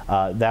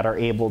that are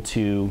able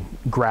to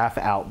graph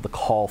out the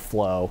call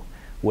flow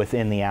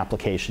within the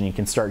application. You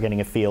can start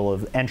getting a feel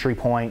of entry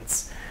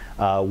points,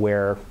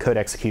 where code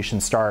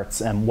execution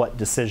starts, and what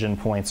decision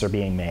points are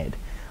being made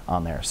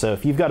on there. So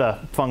if you've got a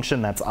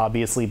function that's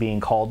obviously being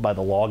called by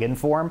the login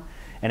form,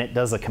 and it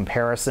does a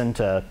comparison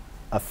to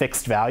a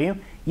fixed value,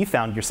 you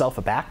found yourself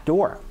a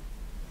backdoor.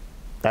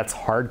 That's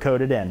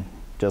hard-coded in,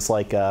 just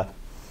like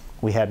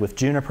we had with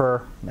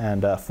Juniper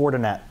and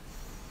Fortinet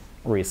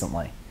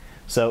recently.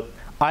 So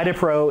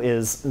IDAPRO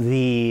is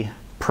the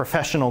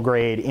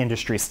professional-grade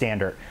industry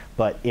standard,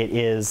 but it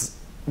is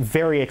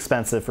very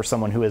expensive for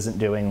someone who isn't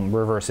doing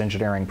reverse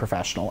engineering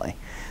professionally.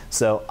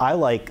 So I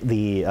like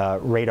the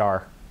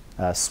Radar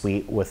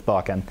suite with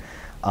Buchan.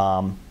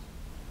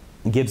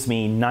 Gives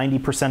me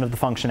 90% of the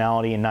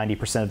functionality and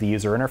 90% of the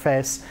user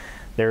interface.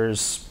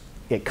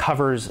 It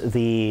covers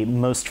the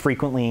most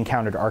frequently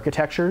encountered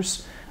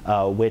architectures,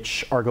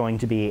 which are going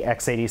to be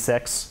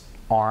x86,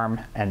 ARM,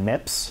 and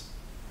MIPS.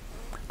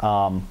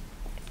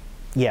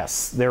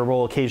 Yes, there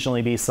will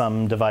occasionally be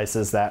some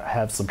devices that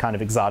have some kind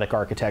of exotic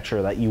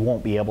architecture that you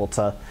won't be able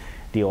to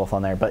deal with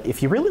on there. But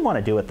if you really want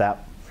to do it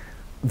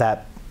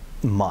that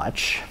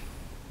much,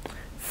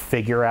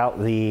 figure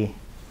out the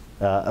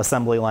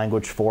assembly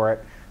language for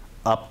it,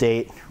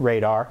 update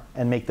Radar,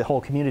 and make the whole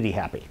community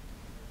happy.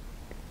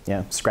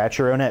 Yeah, scratch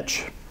your own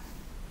itch.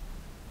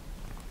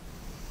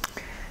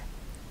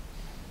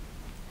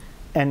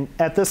 And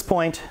at this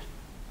point,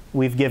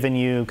 we've given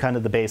you kind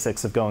of the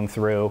basics of going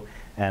through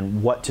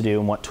and what to do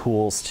and what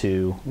tools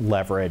to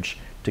leverage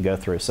to go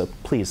through. So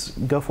please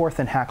go forth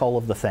and hack all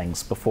of the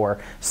things before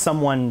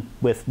someone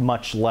with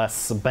much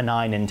less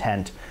benign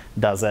intent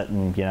does it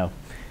and, you know,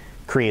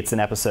 creates an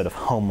episode of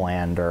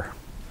Homeland or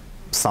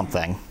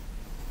something.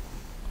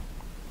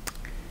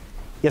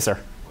 Yes, sir.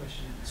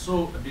 Question.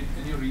 So,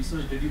 in your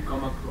research, did you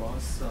come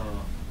across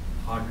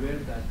hardware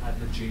that had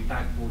the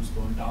JTAG ports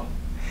burnt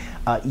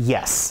out?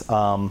 Yes.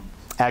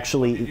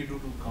 Actually, What did you do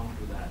to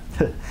counter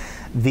that?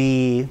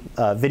 the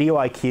Video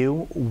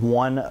IQ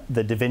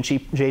the DaVinci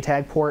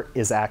JTAG port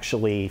is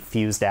actually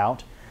fused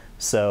out.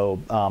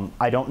 So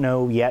I don't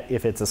know yet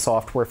if it's a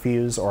software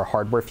fuse or a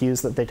hardware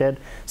fuse that they did.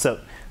 So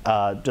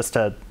just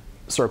to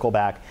circle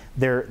back,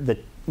 the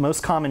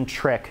most common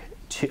trick,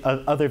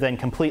 other than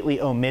completely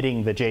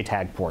omitting the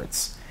JTAG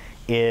ports,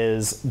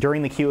 is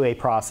during the QA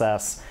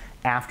process,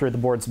 after the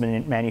board's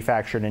been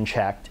manufactured and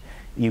checked,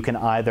 you can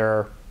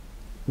either,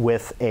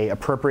 with an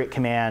appropriate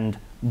command,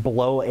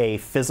 blow a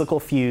physical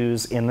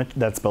fuse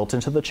that's built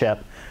into the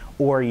chip,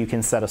 or you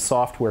can set a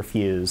software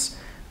fuse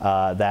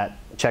that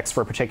checks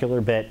for a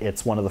particular bit.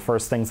 It's one of the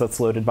first things that's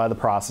loaded by the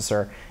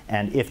processor,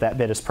 and if that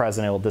bit is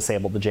present, it will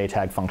disable the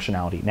JTAG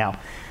functionality. Now,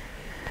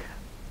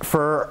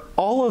 for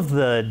all of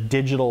the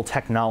digital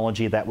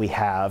technology that we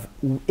have,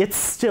 it's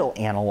still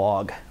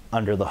analog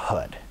under the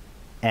hood.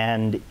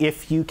 And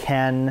if you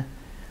can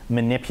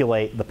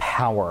manipulate the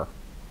power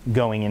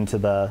going into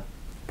the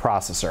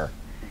processor,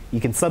 you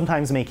can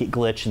sometimes make it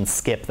glitch and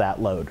skip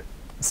that load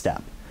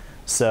step.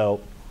 So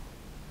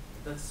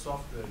That's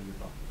software you're talking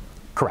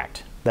about.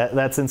 correct.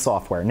 That's in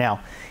software.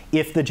 Now,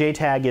 if the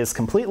JTAG is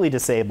completely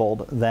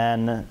disabled,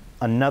 then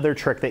another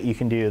trick that you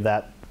can do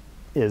that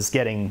is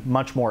getting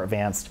much more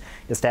advanced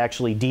is to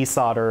actually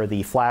desolder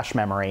the flash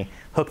memory,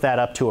 hook that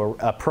up to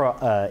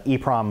a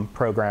EEPROM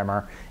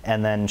programmer,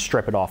 and then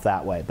strip it off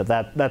that way. But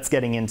that's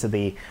getting into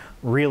the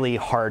really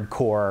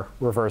hardcore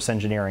reverse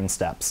engineering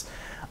steps.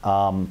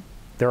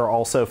 There are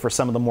also, for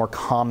some of the more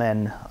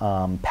common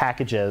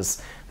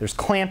packages, there's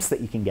clamps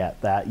that you can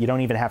get that you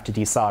don't even have to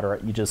desolder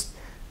it. You just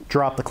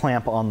drop the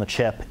clamp on the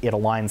chip, it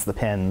aligns the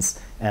pins,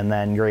 and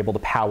then you're able to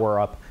power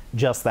up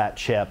just that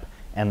chip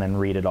and then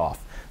read it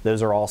off.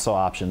 Those are also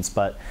options,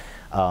 but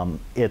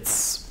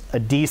it's a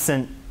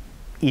decent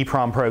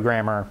EEPROM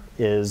programmer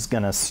is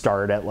going to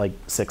start at like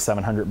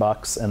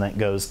 $600-700, and then it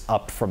goes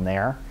up from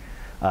there.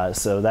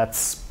 So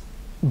that's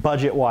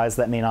budget-wise,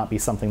 that may not be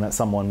something that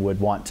someone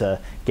would want to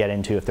get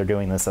into if they're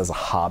doing this as a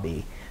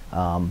hobby.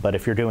 But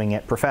if you're doing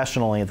it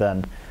professionally,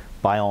 then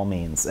by all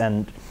means.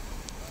 And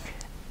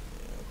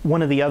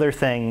one of the other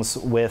things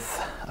with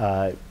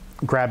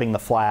grabbing the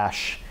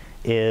flash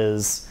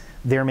is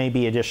there may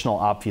be additional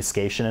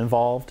obfuscation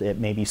involved. It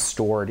may be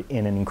stored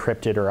in an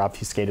encrypted or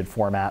obfuscated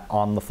format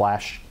on the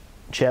flash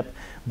chip,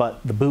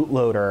 but the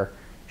bootloader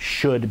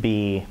should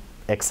be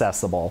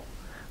accessible.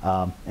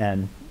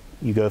 And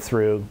you go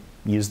through,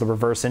 use the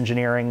reverse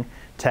engineering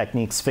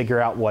techniques, figure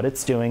out what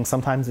it's doing.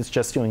 Sometimes it's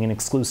just doing an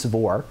exclusive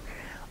OR.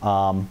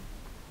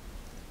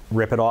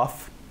 Rip it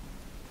off,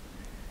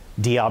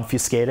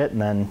 deobfuscate it,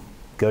 and then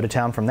go to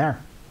town from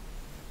there.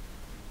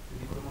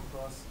 Did you come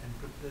across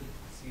encrypted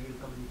serial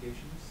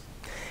communications?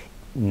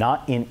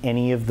 Not in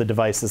any of the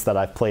devices that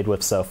I've played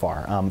with so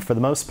far. For the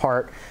most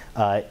part,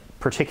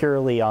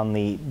 particularly on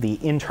the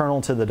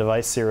internal to the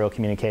device serial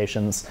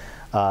communications,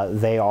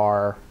 they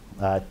are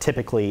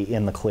typically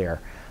in the clear.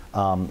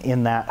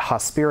 In that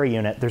Hospira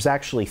unit, there's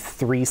actually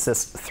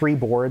three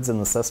boards in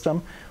the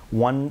system.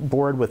 One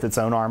board with its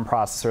own ARM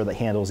processor that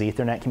handles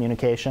Ethernet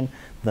communication,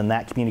 then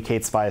that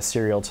communicates via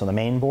serial to the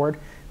main board,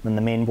 then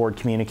the main board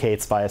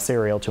communicates via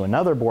serial to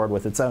another board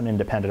with its own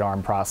independent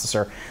ARM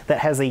processor that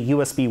has a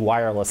USB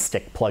wireless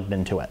stick plugged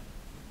into it.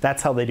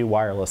 That's how they do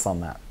wireless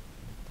on that.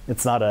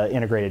 It's not an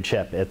integrated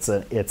chip, it's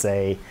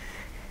a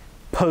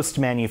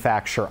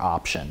post-manufacture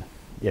option,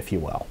 if you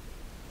will.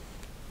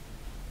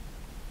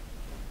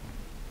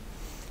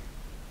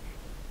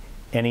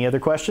 Any other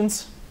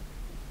questions?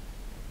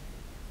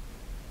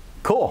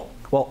 Cool.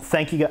 Well,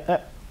 thank you.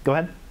 Go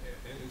ahead.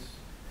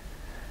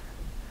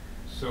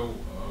 So,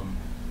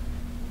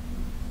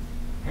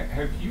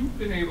 have you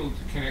been able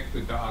to connect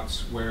the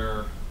dots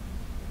where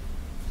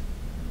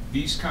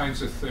these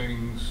kinds of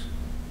things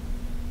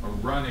are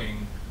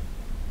running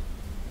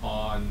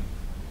on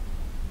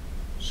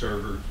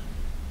servers,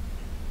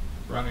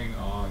 running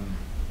on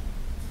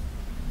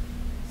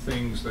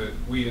things that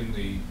we in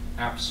the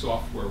app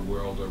software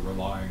world are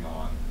relying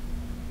on,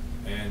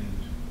 and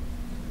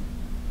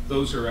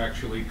those are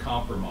actually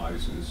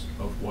compromises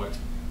of what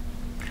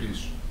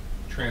is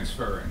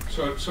transferring.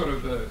 So it's sort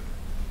of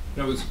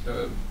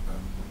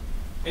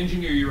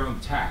engineer your own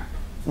tap.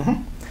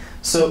 Mm-hmm.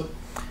 So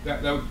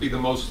that would be the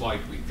most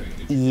likely thing.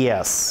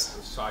 Yes.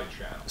 As a side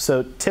channel.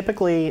 So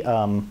typically,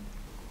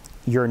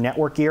 your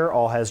network gear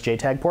all has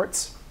JTAG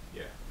ports.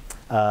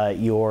 Yeah.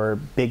 Your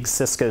big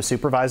Cisco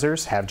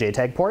supervisors have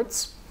JTAG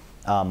ports.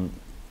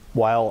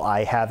 While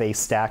I have a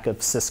stack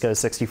of Cisco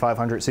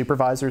 6500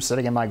 supervisors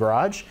sitting in my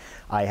garage,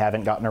 I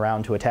haven't gotten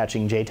around to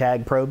attaching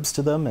JTAG probes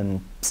to them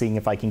and seeing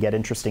if I can get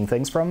interesting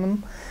things from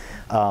them.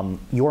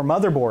 Your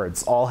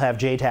motherboards all have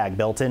JTAG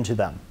built into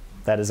them.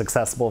 That is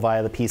accessible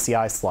via the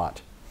PCI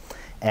slot.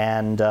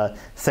 And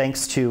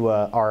thanks to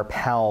our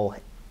pal,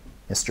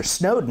 Mr.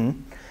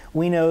 Snowden,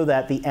 we know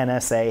that the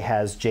NSA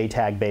has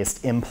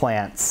JTAG-based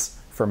implants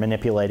for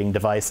manipulating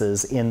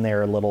devices in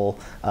their little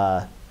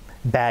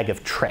bag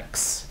of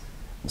tricks.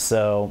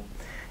 So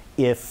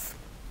if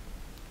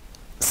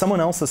someone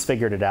else has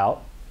figured it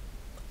out,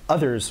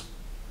 others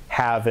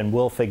have and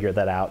will figure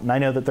that out. And I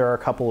know that there are a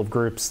couple of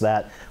groups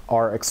that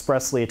are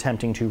expressly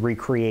attempting to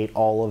recreate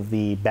all of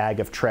the bag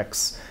of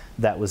tricks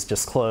that was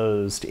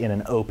disclosed in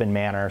an open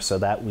manner so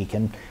that we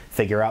can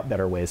figure out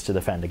better ways to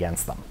defend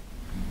against them.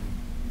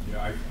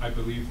 Yeah, I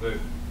believe that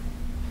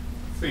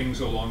things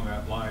along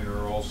that line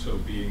are also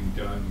being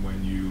done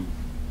when you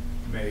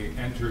may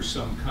enter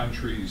some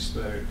countries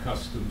that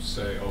customs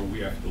say, oh, we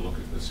have to look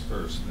at this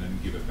first and then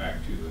give it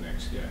back to you the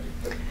next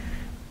day.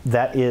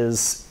 That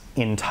is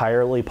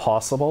entirely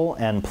possible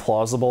and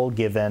plausible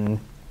given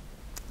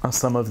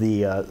some of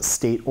the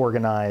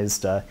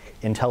state-organized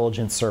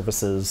intelligence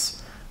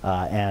services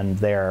and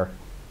their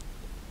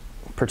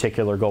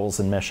particular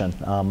goals and mission.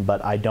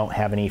 But I don't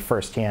have any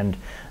first-hand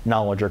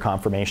knowledge or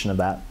confirmation of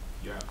that.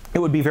 Yeah. It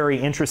would be very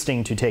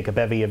interesting to take a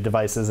bevy of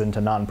devices into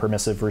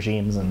non-permissive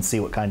regimes and see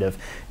what kind of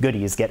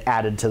goodies get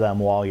added to them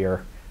while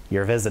you're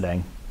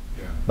visiting.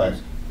 Yeah. But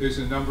there's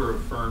a number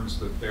of firms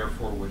that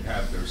therefore would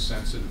have their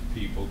sensitive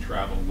people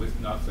travel with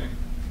nothing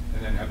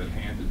and then have it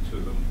handed to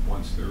them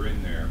once they're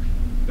in there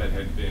that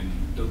had been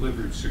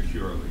delivered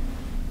securely.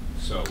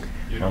 So,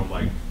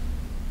 like,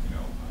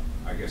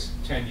 I guess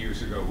 10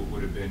 years ago it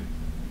would have been,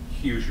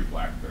 here's your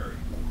BlackBerry.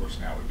 Of course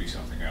now it would be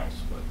something else,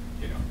 but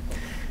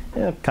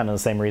Yeah, kind of the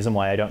same reason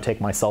why I don't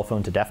take my cell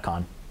phone to DEF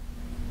CON.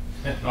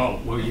 Oh,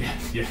 well,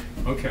 yeah,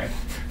 okay.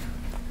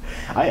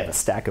 I have a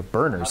stack of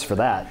burners for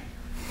that.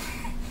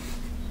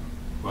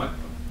 What?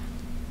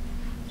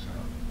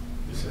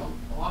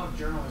 A lot of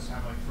journalists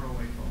have like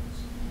throwaway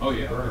phones. Oh,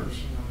 yeah. Burners.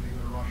 When they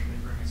go to Russia,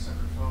 they bring a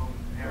separate phone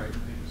and have it,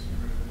 they just get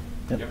rid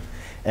of it. Yep.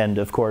 And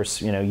of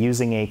course,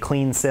 using a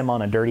clean SIM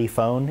on a dirty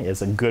phone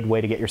is a good way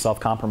to get yourself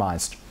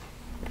compromised.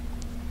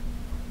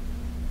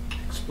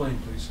 Explain,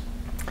 please.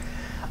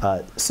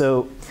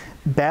 So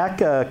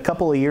back a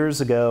couple of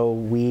years ago,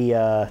 we,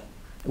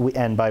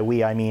 and by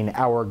we I mean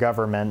our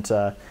government,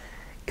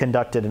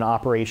 conducted an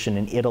operation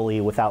in Italy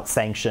without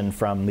sanction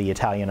from the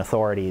Italian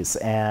authorities.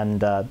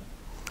 And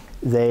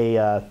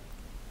they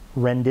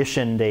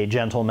renditioned a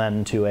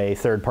gentleman to a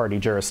third-party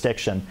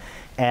jurisdiction.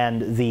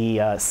 And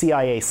the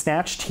CIA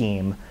snatch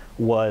team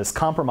was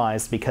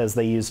compromised because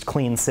they used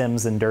clean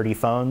SIMs and dirty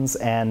phones,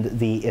 and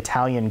the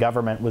Italian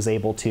government was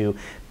able to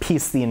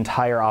piece the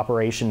entire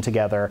operation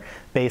together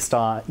based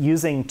on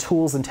using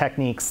tools and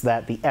techniques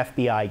that the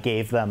FBI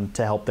gave them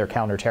to help their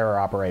counter-terror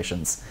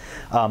operations.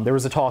 There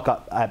was a talk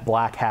at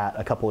Black Hat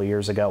a couple of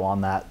years ago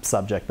on that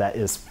subject that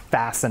is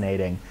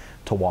fascinating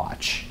to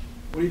watch.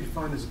 What do you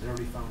define as a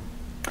dirty phone?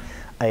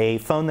 A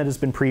phone that has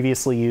been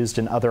previously used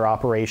in other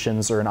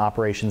operations or in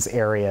operations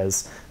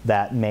areas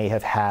that may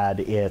have had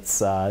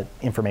its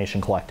information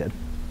collected.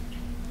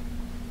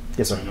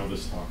 Yes, sir. I know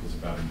this talk is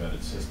about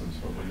embedded systems,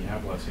 but when you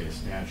have, let's say, a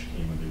snatch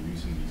team and they're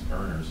using these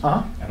burners,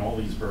 and all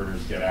these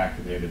burners get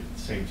activated at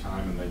the same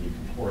time, and then you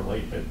can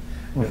correlate that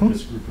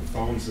this group of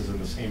phones is in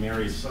the same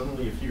area,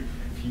 suddenly if you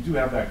do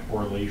have that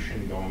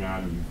correlation going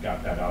on and you've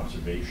got that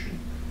observation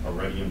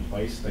already in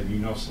place, then you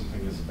know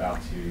something is about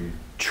to...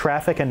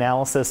 Traffic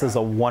analysis is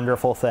a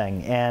wonderful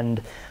thing,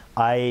 and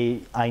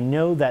I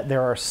know that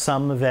there are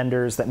some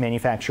vendors that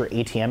manufacture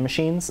ATM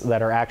machines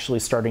that are actually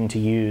starting to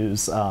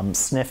use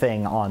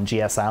sniffing on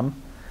GSM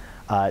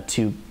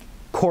to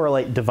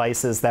correlate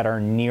devices that are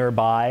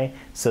nearby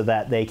so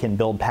that they can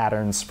build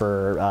patterns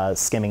for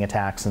skimming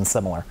attacks and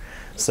similar.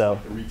 It's so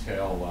like the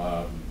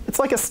retail... it's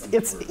like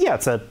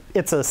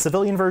it's a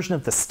civilian version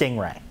of the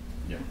Stingray.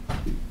 Yeah.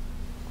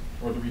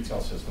 Or the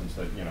retail systems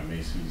that, you know,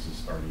 Macy's is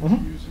starting to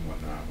use and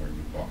whatnot, where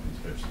you walk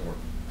into their store.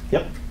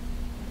 Yep.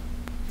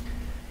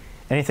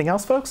 Anything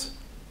else, folks?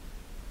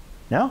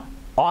 No?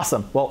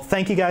 Awesome. Well,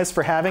 thank you guys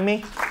for having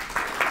me.